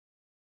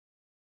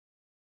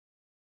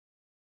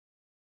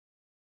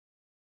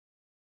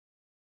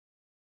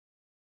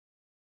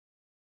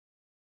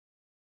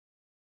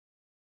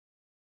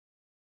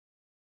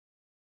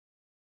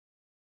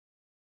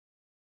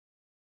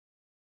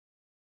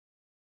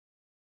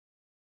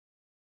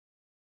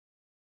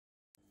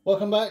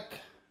Welcome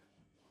back.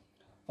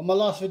 On my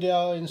last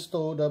video I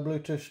installed a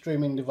Bluetooth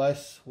streaming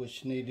device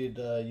which needed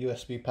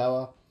USB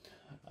power.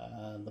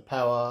 The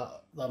power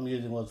that I'm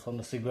using was from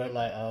the cigarette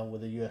lighter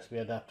with a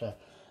USB adapter,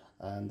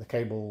 and the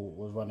cable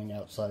was running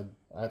outside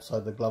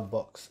the glove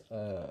box,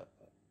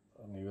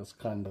 and it was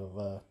kind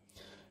of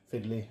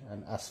fiddly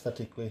and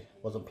aesthetically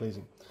wasn't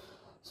pleasing.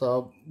 So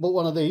I bought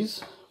one of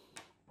these.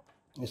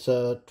 It's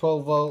a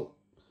 12 volt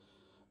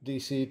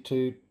DC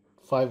to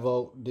 5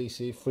 volt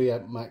DC 3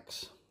 amp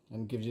max,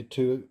 and gives you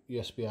two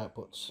USB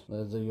outputs.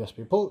 There's the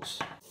USB ports,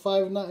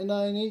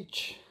 $5.99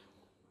 each.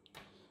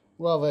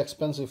 Rather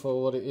expensive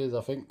for what it is,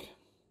 I think.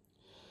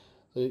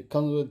 So it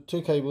comes with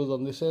two cables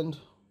on this end,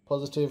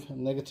 positive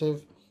and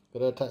negative. Got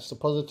to attach the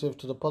positive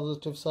to the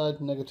positive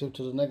side, negative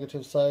to the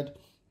negative side.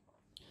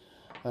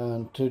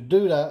 And to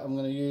do that, I'm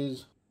going to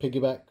use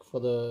piggyback for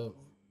the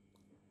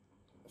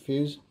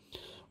fuse,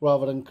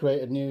 rather than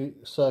create a new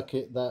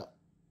circuit that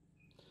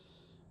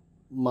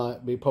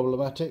might be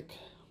problematic,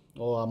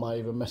 or I might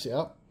even mess it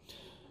up.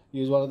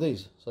 Use one of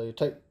these. So you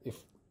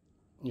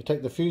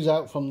take the fuse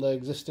out from the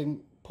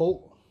existing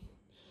port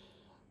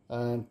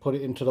and put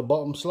it into the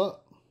bottom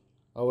slot.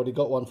 I already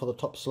got one for the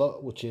top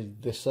slot, which is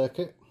this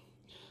circuit.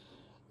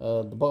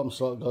 The bottom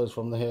slot goes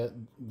from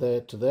there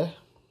to there.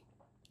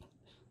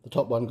 The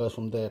top one goes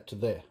from there to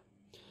there.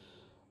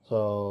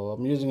 So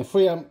I'm using a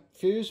 3 amp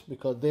fuse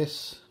because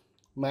this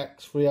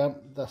max 3 amp,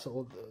 that's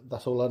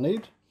all I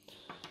need.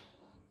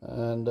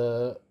 And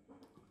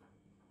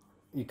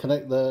you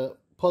connect the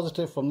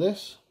positive from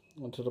this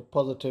onto the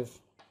positive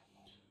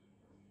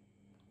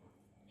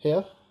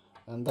here,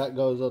 and that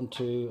goes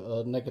onto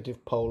a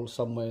negative pole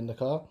somewhere in the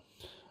car.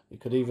 You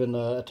could even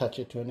attach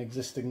it to an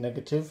existing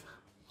negative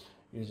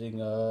using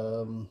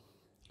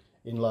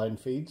inline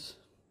feeds.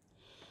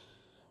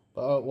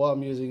 But what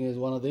I'm using is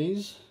one of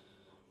these.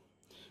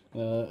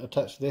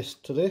 Attach this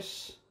to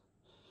this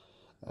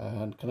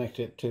and connect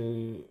it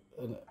to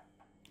a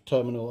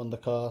terminal on the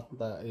car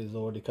that is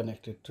already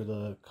connected to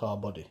the car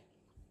body,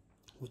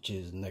 which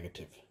is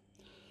negative.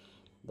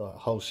 The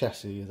whole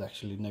chassis is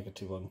actually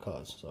negative on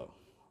cars. So,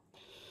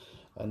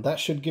 and that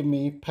should give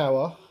me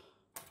power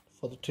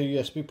for the two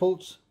USB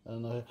ports.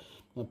 And I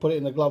put it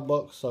in the glove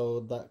box,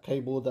 so that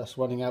cable that's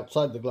running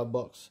outside the glove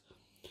box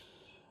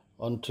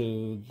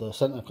onto the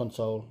center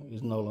console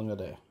is no longer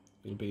there.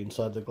 It'll be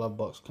inside the glove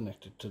box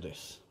connected to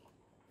this.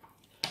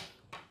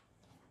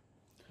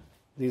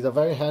 These are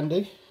very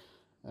handy,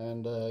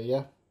 and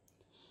yeah,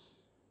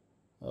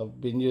 I've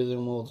been using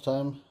them all the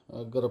time.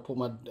 I've got to put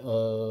my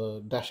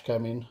dash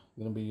cam in.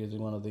 I'm going to be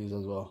using one of these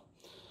as well.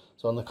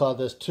 So on the car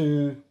there's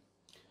two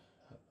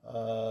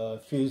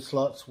fuse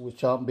slots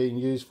which aren't being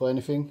used for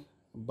anything,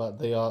 but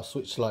they are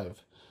switch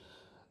live.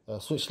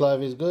 Switch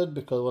live is good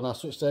because when I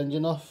switch the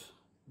engine off,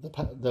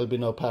 there'll be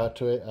no power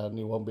to it and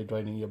it won't be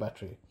draining your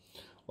battery.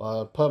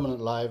 While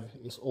permanent live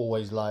is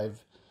always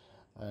live,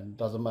 and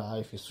doesn't matter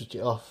if you switch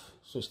it off,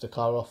 switch the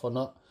car off or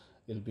not,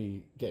 it'll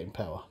be getting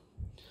power.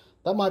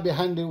 That might be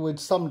handy with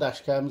some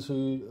dash cams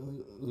who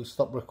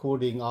stop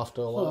recording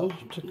after a while.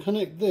 So, to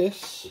connect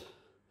this,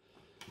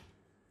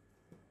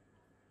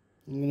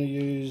 I'm going to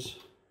use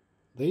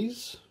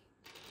these,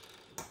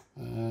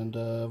 and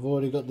I've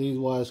already got these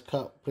wires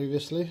cut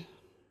previously.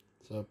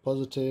 So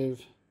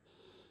positive,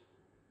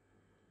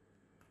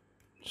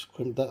 just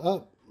crimp that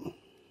up.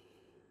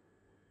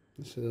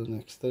 This is an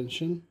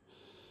extension.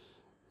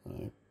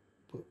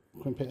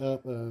 Crimp it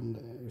up, and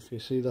if you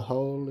see the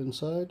hole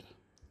inside,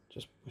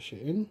 just push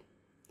it in.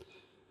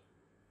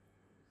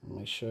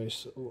 Make sure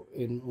it's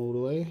in all the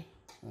way,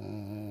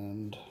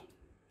 and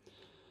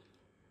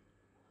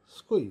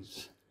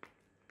squeeze.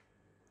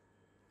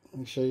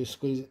 Make sure you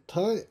squeeze it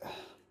tight.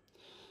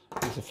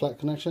 It's a flat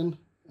connection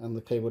and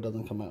the cable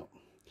doesn't come out.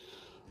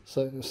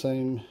 So the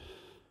same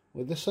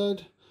with this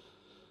side.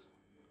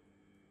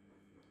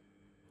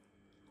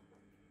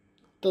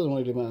 Doesn't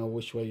really matter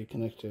which way you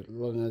connect it, as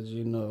long as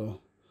you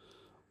know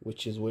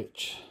which is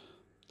which.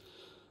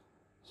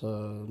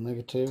 So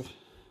negative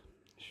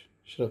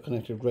should have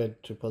connected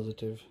red to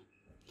positive.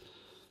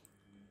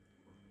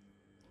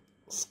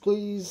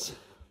 Squeeze,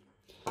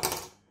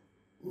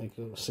 make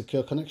a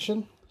secure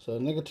connection. So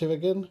negative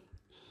again,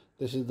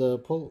 this is the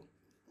port,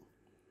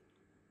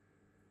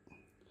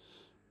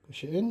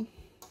 push it in,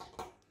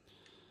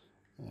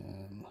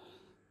 and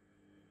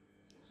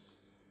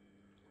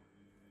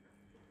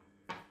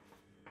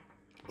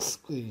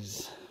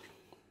squeeze.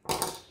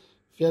 If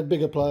you had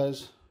bigger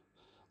pliers,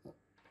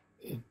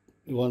 it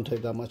won't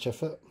take that much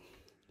effort.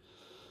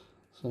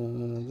 So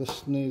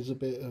this needs a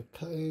bit of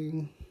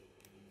cutting.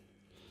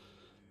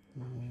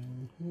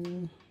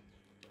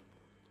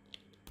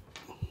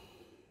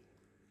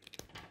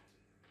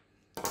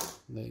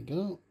 There you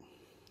go.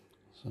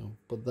 So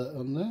put that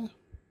on there.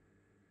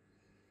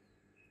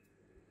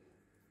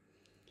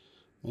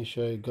 Make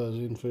sure it goes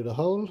in through the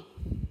hole,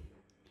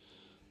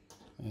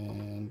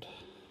 and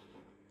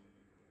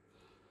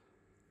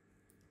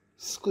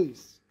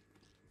squeeze.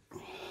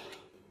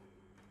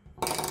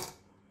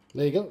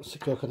 There you go,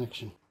 secure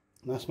connection.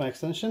 That's my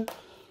extension.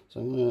 So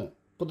I'm going to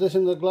put this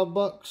in the glove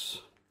box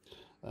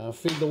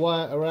Feed the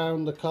wire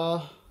around the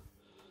car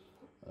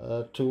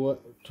to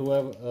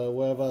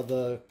wherever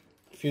the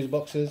fuse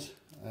box is,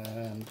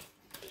 and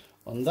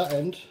on that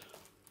end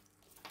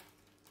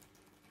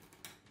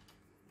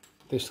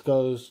this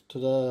goes to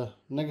the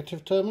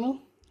negative terminal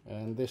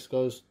and this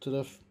goes to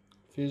the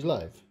fuse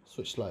live,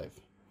 switch live.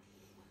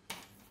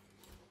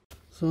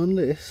 So on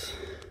this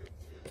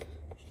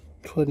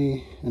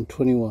 20 and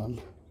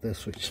 21 they're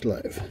switched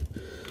live.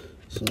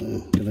 So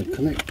I'm going to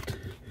connect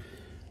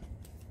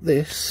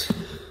this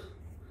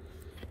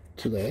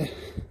to there.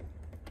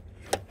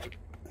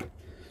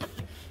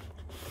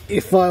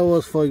 If I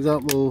was, for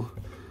example,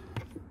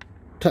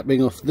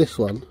 tapping off this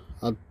one,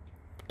 I'd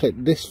take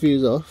this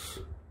fuse off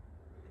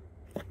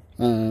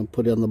and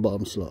put it on the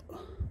bottom slot.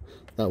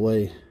 That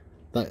way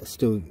that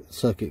still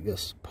circuit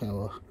gets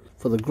power.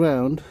 For the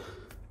ground,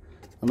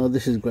 I know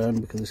this is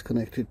ground because it's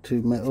connected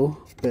to metal,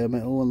 bare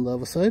metal on the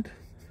other side.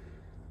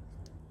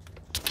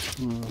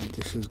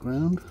 This is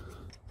ground.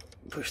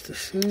 Push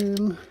this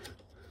in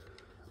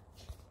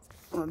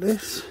like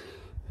this.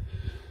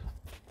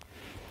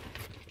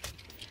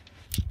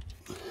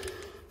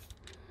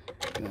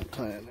 Gonna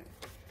tighten it.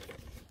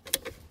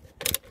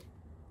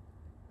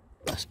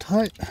 That's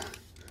tight.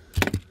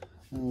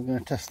 And we're going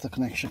to test the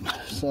connection.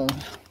 So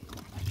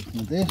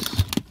with this,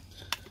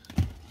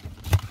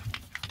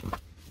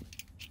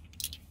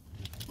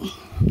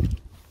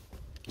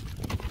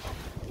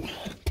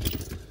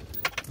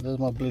 there's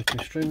my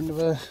Bluetooth streaming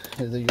device.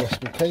 Here's the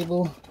USB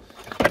cable.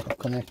 I've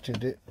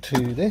connected it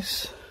to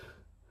this.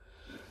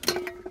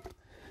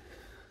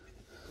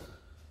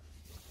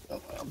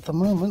 At the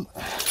moment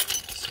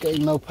it's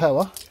getting no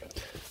power,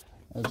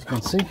 as you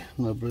can see,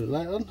 no blue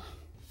light on.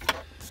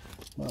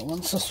 But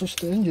once I switch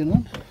the engine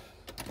on,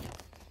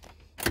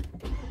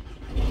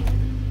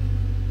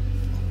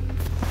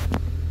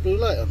 blue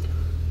light on,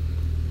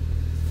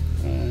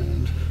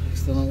 and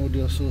external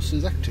audio source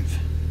is active.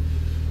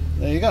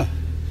 There you go.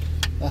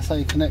 That's how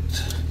you connect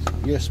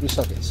USB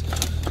sockets.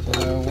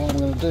 So what I'm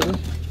going to do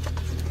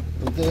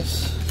with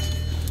this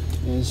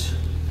is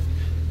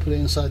put it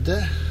inside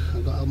there.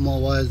 I've got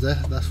more wires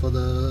there. That's for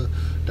the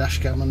dash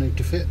cam I need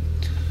to fit.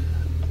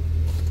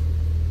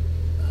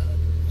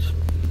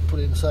 Put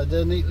it inside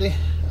there neatly,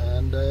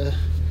 and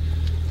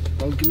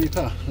that'll give me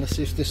power. Let's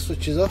see if this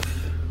switches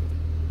off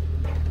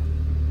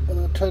and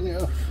I'll turn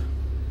it off.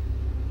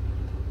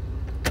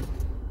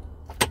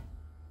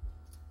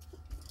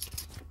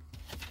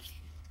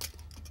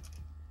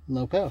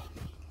 No power.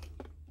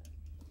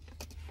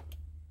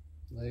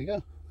 There you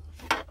go.